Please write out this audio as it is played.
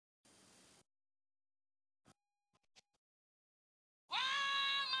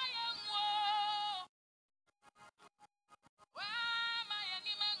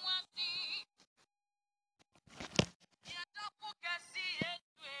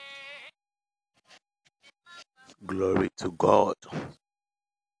Glory to God.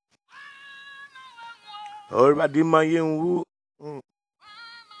 Already my wu.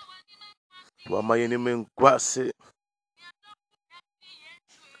 What my enemy kwase.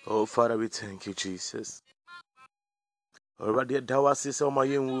 Oh Father, we thank you, Jesus. Already a dawasi so my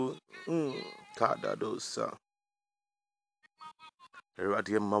wu. Kadadosa.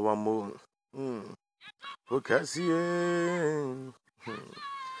 Already mawamu. Okasi.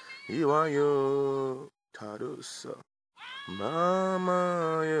 You are yo. Tadosa.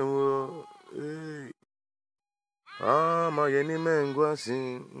 Mama yewo. Mama yenime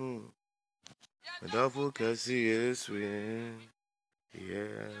ngwasi. Dafu kasi Yesu.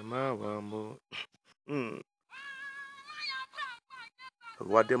 Yeah, mawamu.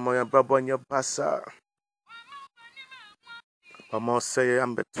 Wade moya brabo nya basa. Mama say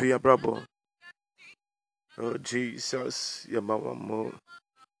I'm betu ya brabo. Oh Jesus, ya mawamu.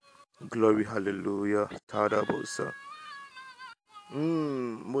 Glory, hallelujah. Tadabosa.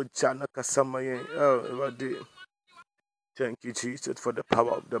 Muchana kasama ye. Oh, wade. Thank you, Jesus, for the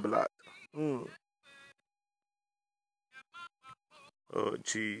power of the blood. Oh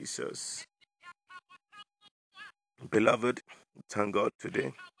Jesus. Beloved, thank God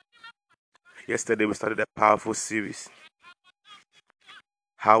today. Yesterday we started a powerful series.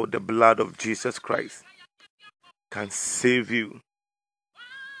 How the blood of Jesus Christ can save you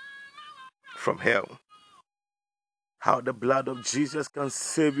from hell. How the blood of Jesus can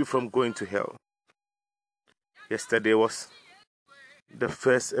save you from going to hell. Yesterday was the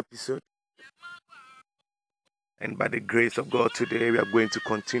first episode. And by the grace of God today we are going to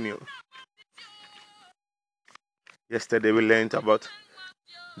continue. Yesterday we learned about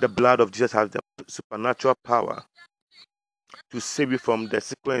the blood of Jesus has the supernatural power to save you from the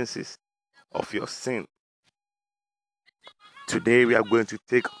consequences of your sin. Today we are going to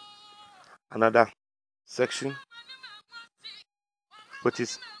take another section, which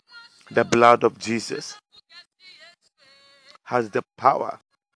is the blood of Jesus has the power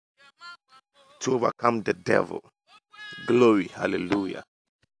to overcome the devil. Glory, hallelujah.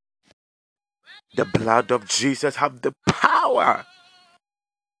 The blood of Jesus has the power,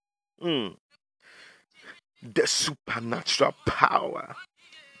 the supernatural power,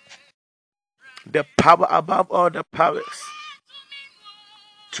 the power above all the powers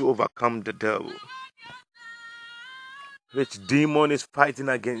to overcome the devil. Which demon is fighting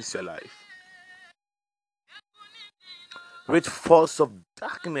against your life? Which force of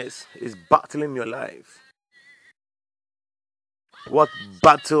darkness is battling your life? What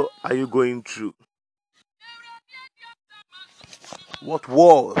battle are you going through? What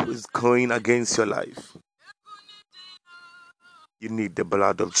war is going against your life? You need the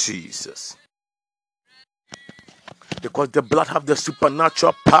blood of Jesus. Because the blood has the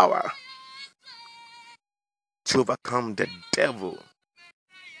supernatural power to overcome the devil.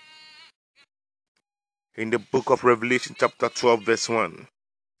 In the book of Revelation chapter 12 verse 1,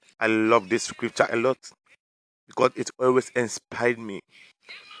 I love this scripture a lot because it always inspired me.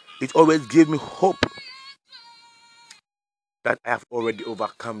 It always gave me hope that I have already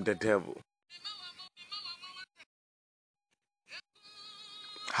overcome the devil.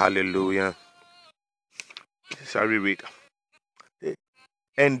 Hallelujah. Shall we read?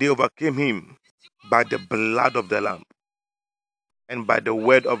 And they overcame him by the blood of the Lamb and by the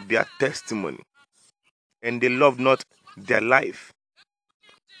word of their testimony. And they loved not their life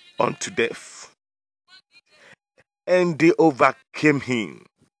unto death. And they overcame him.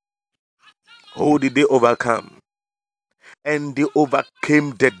 Who did they overcome? And they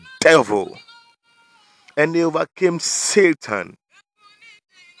overcame the devil. And they overcame Satan.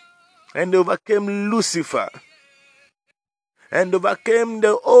 And they overcame Lucifer. And overcame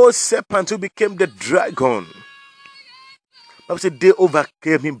the old serpent who became the dragon. Bible said they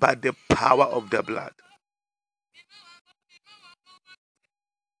overcame him by the power of the blood.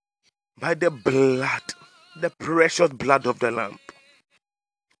 By the blood, the precious blood of the Lamb.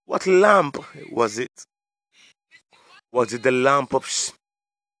 What lamb was it? Was it the lamb of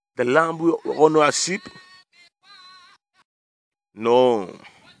the lamb we honor as sheep? No.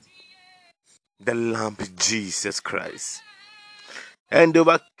 The lamb is Jesus Christ. And they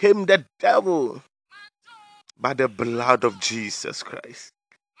overcame the devil by the blood of Jesus Christ.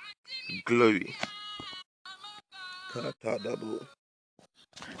 Glory.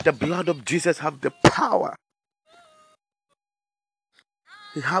 The blood of Jesus have the power.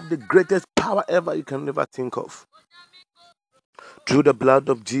 It have the greatest power ever you can never think of. Through the blood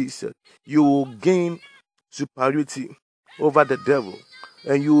of Jesus, you will gain superiority over the devil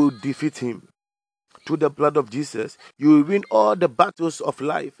and you will defeat him. Through the blood of Jesus, you will win all the battles of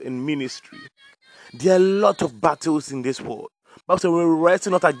life and ministry. There are a lot of battles in this world. Bible says we're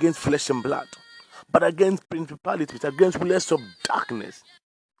wrestling not against flesh and blood, but against principalities, against rulers of darkness.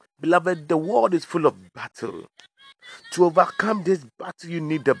 Beloved, the world is full of battle. To overcome this battle, you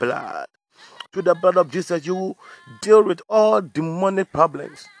need the blood. Through the blood of Jesus, you deal with all demonic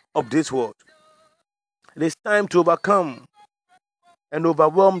problems of this world. It is time to overcome and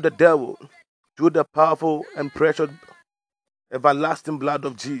overwhelm the devil through the powerful and precious everlasting blood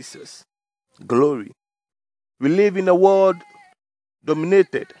of Jesus. Glory. We live in a world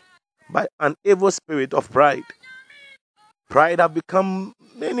dominated by an evil spirit of pride. Pride has become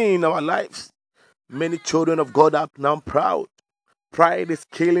many in our lives. Many children of God are now proud. Pride is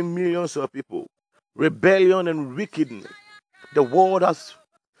killing millions of people. Rebellion and wickedness. The world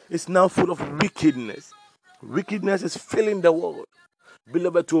is now full of wickedness. Wickedness is filling the world.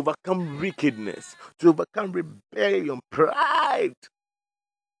 Beloved, to overcome wickedness, to overcome rebellion, pride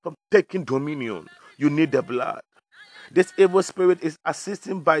from taking dominion, you need the blood. This evil spirit is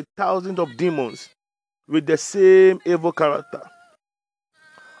assisted by thousands of demons with the same evil character.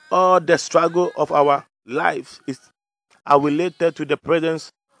 All the struggle of our lives are related to the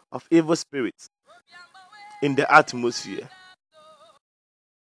presence of evil spirits in the atmosphere.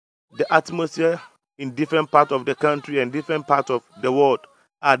 The atmosphere in different parts of the country and different parts of the world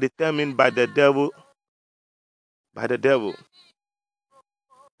are determined by the devil,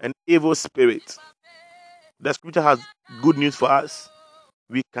 and evil spirits. The scripture has good news for us.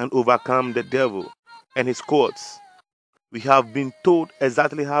 We can overcome the devil and his courts. We have been told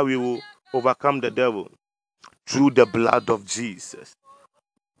exactly how we will overcome the devil through the blood of Jesus.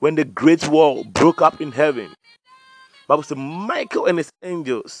 When the great war broke up in heaven, Bible says Michael and his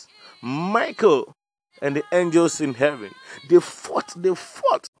angels, Michael and the angels in heaven, they fought.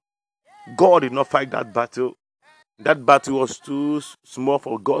 God did not fight that battle. That battle was too small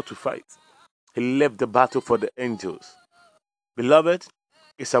for God to fight. He left the battle for the angels. Beloved,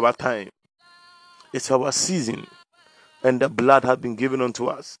 it's our time. It's our season. And the blood has been given unto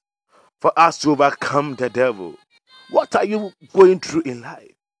us for us to overcome the devil. What are you going through in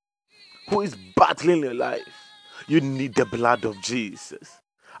life? Who is battling your life? You need the blood of Jesus.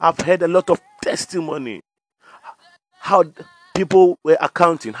 I've heard a lot of testimony how people were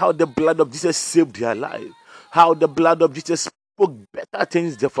accounting, how the blood of Jesus saved their life, how the blood of Jesus spoke better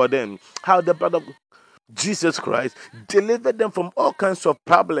things for them, how the blood of Jesus Christ delivered them from all kinds of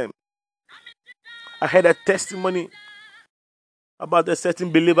problems. I heard a testimony about a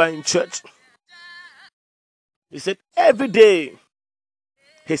certain believer in church. He said every day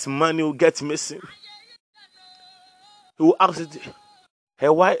his money will get missing. He will ask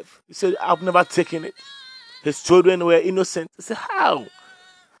her wife. He said, I've never taken it. His children were innocent. He said, how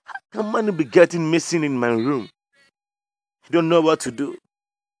can money be getting missing in my room? He don't know what to do.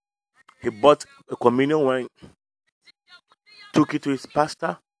 He bought a communion wine, took it to his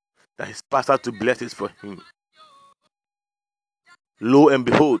pastor, that his pastor to bless it for him. Lo and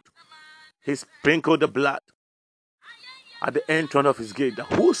behold, he sprinkled the blood at the entrance of his gate, that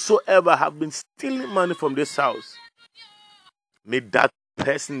whosoever have been stealing money from this house, may that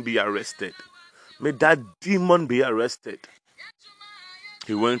person be arrested. May that demon be arrested.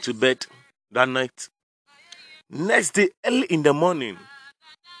 He went to bed that night. Next day, early in the morning,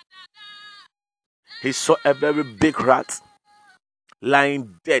 he saw a very big rat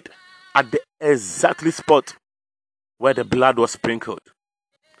lying dead at the exactly spot where the blood was sprinkled.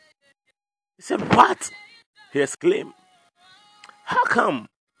 He said, what? He exclaimed, how come?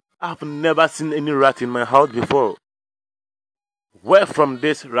 I've never seen any rat in my house before. Where from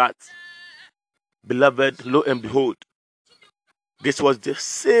this rat? Beloved, lo and behold, this was the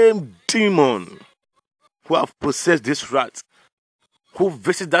same demon who have possessed this rat, who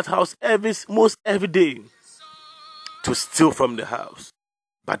visits that house most every day to steal from the house.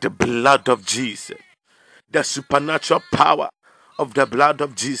 But the blood of Jesus, the supernatural power of the blood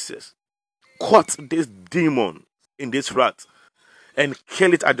of Jesus, caught this demon in this rat and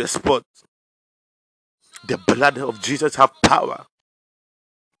kill it at the spot. The blood of Jesus have power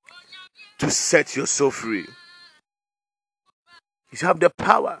to set your soul free. It have the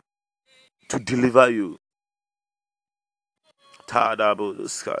power to deliver you.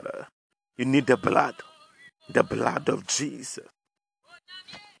 You need the blood of Jesus.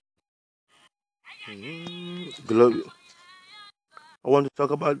 Glory. I want to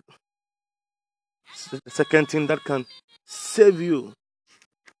talk about the second thing that can save you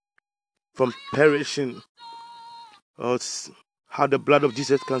from perishing, or how the blood of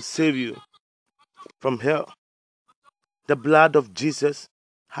Jesus can save you from hell. The blood of Jesus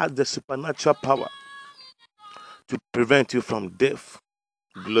has the supernatural power to prevent you from death.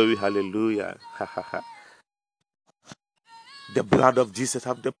 Glory, hallelujah. The blood of Jesus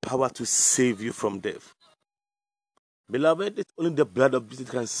have the power to save you from death. Beloved, it's only the blood of Jesus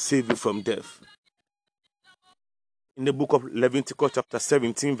can save you from death. In the book of Leviticus chapter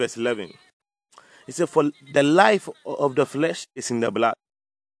 17 verse 11, it says, for the life of the flesh is in the blood,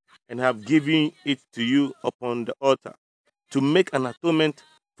 and I have given it to you upon the altar to make an atonement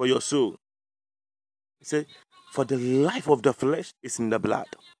for your soul. It says, for the life of the flesh is in the blood.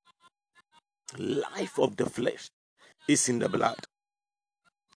 Life of the flesh is in the blood.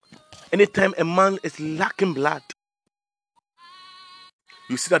 Anytime a man is lacking blood,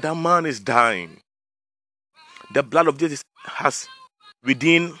 you see that man is dying. The blood of Jesus has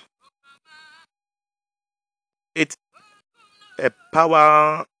within it a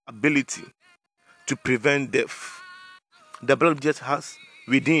power ability to prevent death. The blood of Jesus has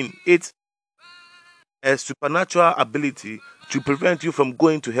within it a supernatural ability to prevent you from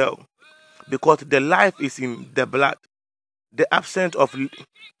going to hell, because the life is in the blood. The absence of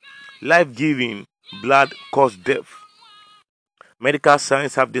life-giving blood causes death. Medical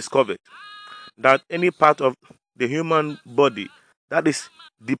science have discovered that any part of the human body that is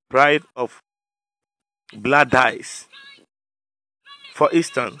deprived of blood dies. For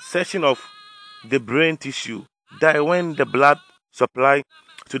instance, section of the brain tissue die when the blood supply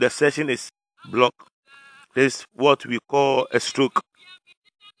to the section is blocked. This is what we call a stroke.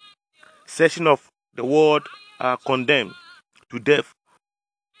 Section of the world are condemned to death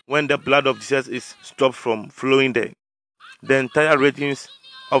when the blood of Jesus is stopped from flowing there. The entire regions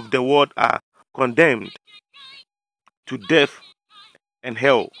of the world are condemned to death and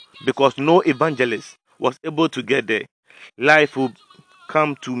hell because no evangelist was able to get there. Life will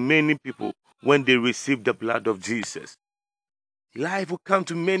come to many people when they receive the blood of Jesus. Life will come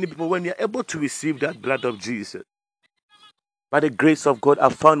to many people when they are able to receive that blood of Jesus. By the grace of God, I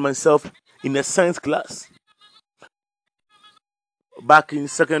found myself in a science class back in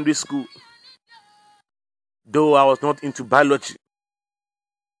secondary school. Though I was not into biology,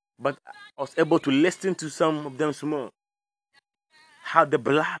 but I was able to listen to some of them small. How the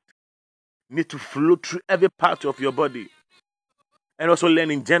blood need to flow through every part of your body. And also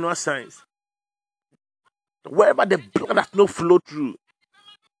learning general science. Wherever the blood has no flow through,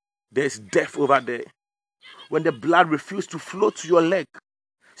 there's death over there. When the blood refuses to flow to your leg,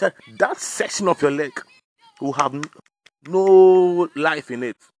 so that section of your leg will have no life in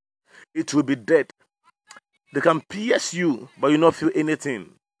it. It will be dead. They can pierce you, but you not feel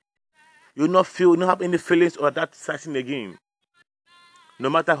anything. You not have any feelings or that section again. No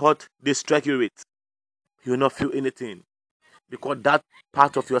matter what they strike you with, you will not feel anything, because that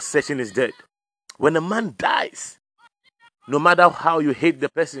part of your section is dead. When a man dies, no matter how you hate the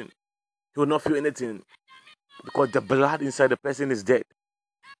person, you will not feel anything, because the blood inside the person is dead.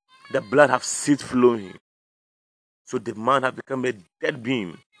 The blood have ceased flowing. So the man has become a dead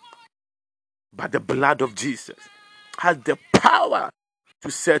being. But the blood of Jesus has the power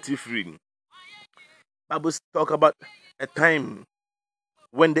to set you free. Bible talk about a time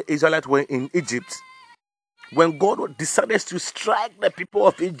when the Israelites were in Egypt, when God decided to strike the people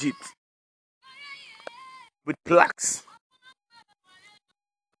of Egypt with plagues,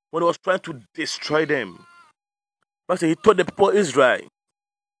 when he was trying to destroy them. But he told the people of Israel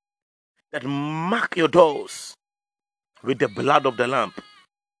that mark your doors with the blood of the Lamb.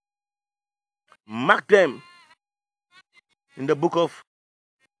 Mark them in the book of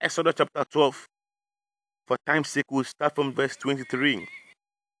Exodus chapter 12. For time's sake, we'll start from verse 23.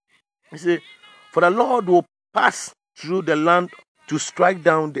 He said, for the Lord will pass through the land to strike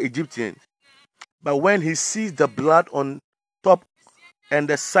down the Egyptians. But when he sees the blood on top and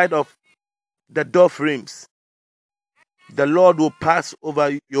the side of the door frames, the Lord will pass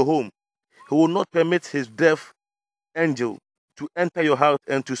over your home. He will not permit his death angel to enter your house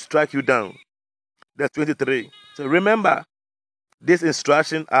and to strike you down. That's 23. So remember, these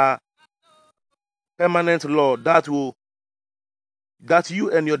instructions are permanent law that you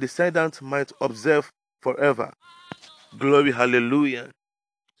and your descendants might observe forever. Glory, hallelujah.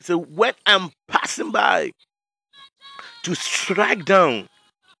 So when I'm passing by to strike down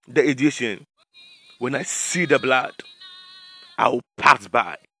the Egyptian, when I see the blood, I will pass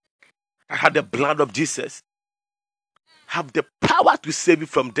by. I had the blood of Jesus, have the power to save you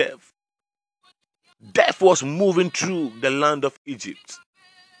from death. Death was moving through the land of Egypt.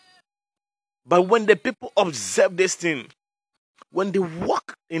 But when the people observe this thing, when they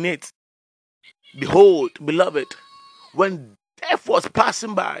walk in it, behold, beloved, when death was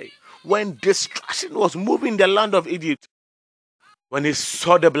passing by, when destruction was moving the land of Egypt, when he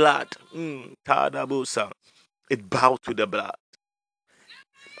saw the blood, it bowed to the blood.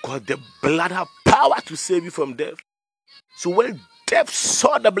 Because the blood has power to save you from death. So when death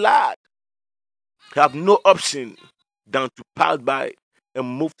saw the blood, you have no option than to pass by and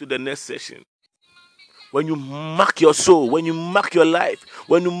move to the next session. When you mark your soul, when you mark your life,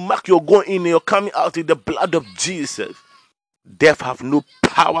 when you mark your going in and your coming out in the blood of Jesus, death have no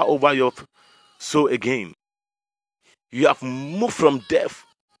power over your soul again. You have moved from death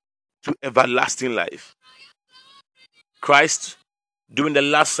to everlasting life. Christ, during the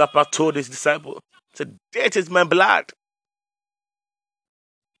Last Supper, told his disciples, said, "This is my blood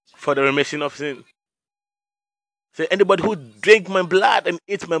for the remission of sin." Say, anybody who drink my blood and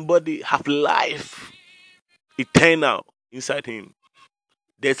eat my body have life eternal inside him.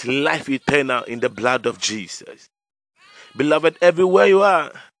 There's life eternal in the blood of Jesus. Beloved, everywhere you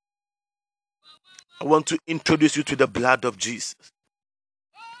are, I want to introduce you to the blood of Jesus.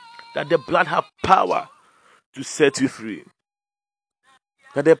 That the blood have power to set you free.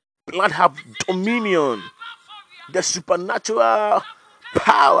 That the blood have dominion, the supernatural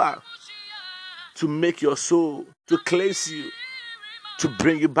power to make your soul, to cleanse you, to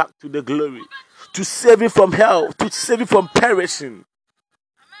bring you back to the glory, to save you from hell, to save you from perishing.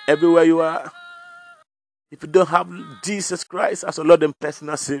 Everywhere you are, if you don't have Jesus Christ as your Lord and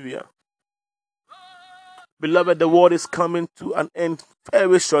personal Savior, beloved, the world is coming to an end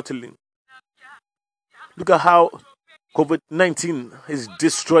very shortly. Look at how COVID-19 is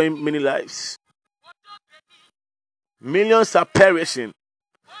destroying many lives. Millions are perishing.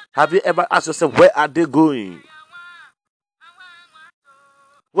 Have you ever asked yourself, where are they going?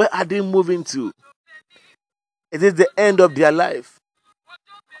 Where are they moving to? Is it the end of their life?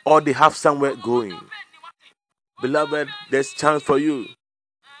 Or they have somewhere going? Beloved, there's chance for you.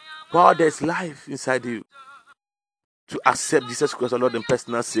 While there's life inside you, to accept Jesus Christ, our Lord and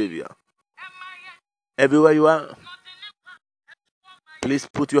personal Savior. Everywhere you are, please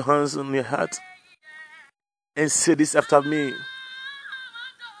put your hands on your heart and say this after me.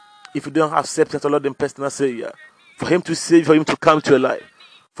 If you don't accept as our Lord and personal Savior, for Him to save, for Him to come to your life,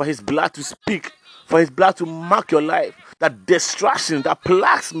 for His blood to speak, for His blood to mark your life, that distraction, that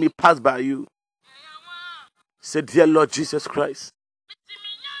plagues may pass by you. Say, dear Lord Jesus Christ,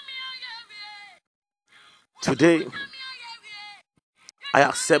 today I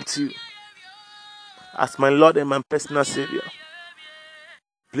accept you as my Lord and my personal Savior.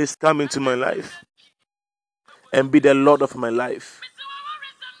 Please come into my life and be the Lord of my life.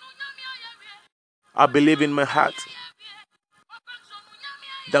 I believe in my heart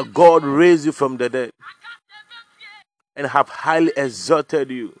that God raised you from the dead and have highly exalted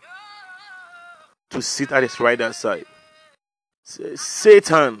you to sit at His right hand side. Say,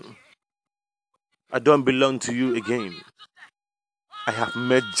 Satan, I don't belong to you again. I have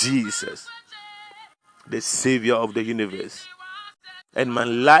met Jesus, the Savior of the universe, and my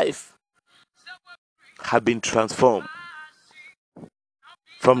life has been transformed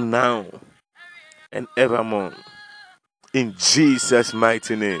from now and evermore. In Jesus'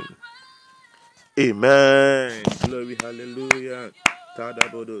 mighty name. Amen. Glory, hallelujah.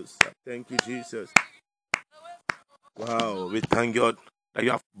 Thank you, Jesus. Wow, we thank God that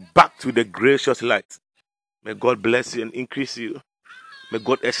you are back to the gracious light. May God bless you and increase you. May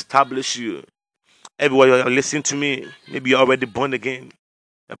God establish you. Everywhere you are listening to me, maybe you're already born again.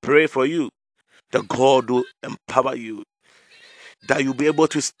 I pray for you that God will empower you, that you'll be able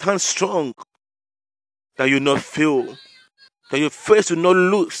to stand strong, that you'll not fail, that your face will not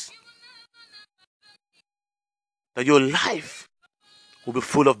lose, that your life will be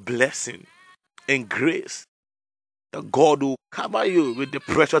full of blessing and grace, that God will cover you with the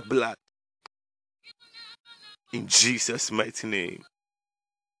precious blood. In Jesus' mighty name.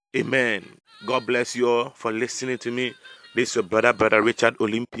 Amen. God bless you all for listening to me. This is your brother Richard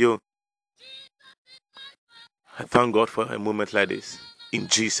Olympio. I thank God for a moment like this. In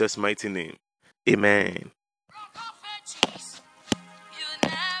Jesus' mighty name. Amen.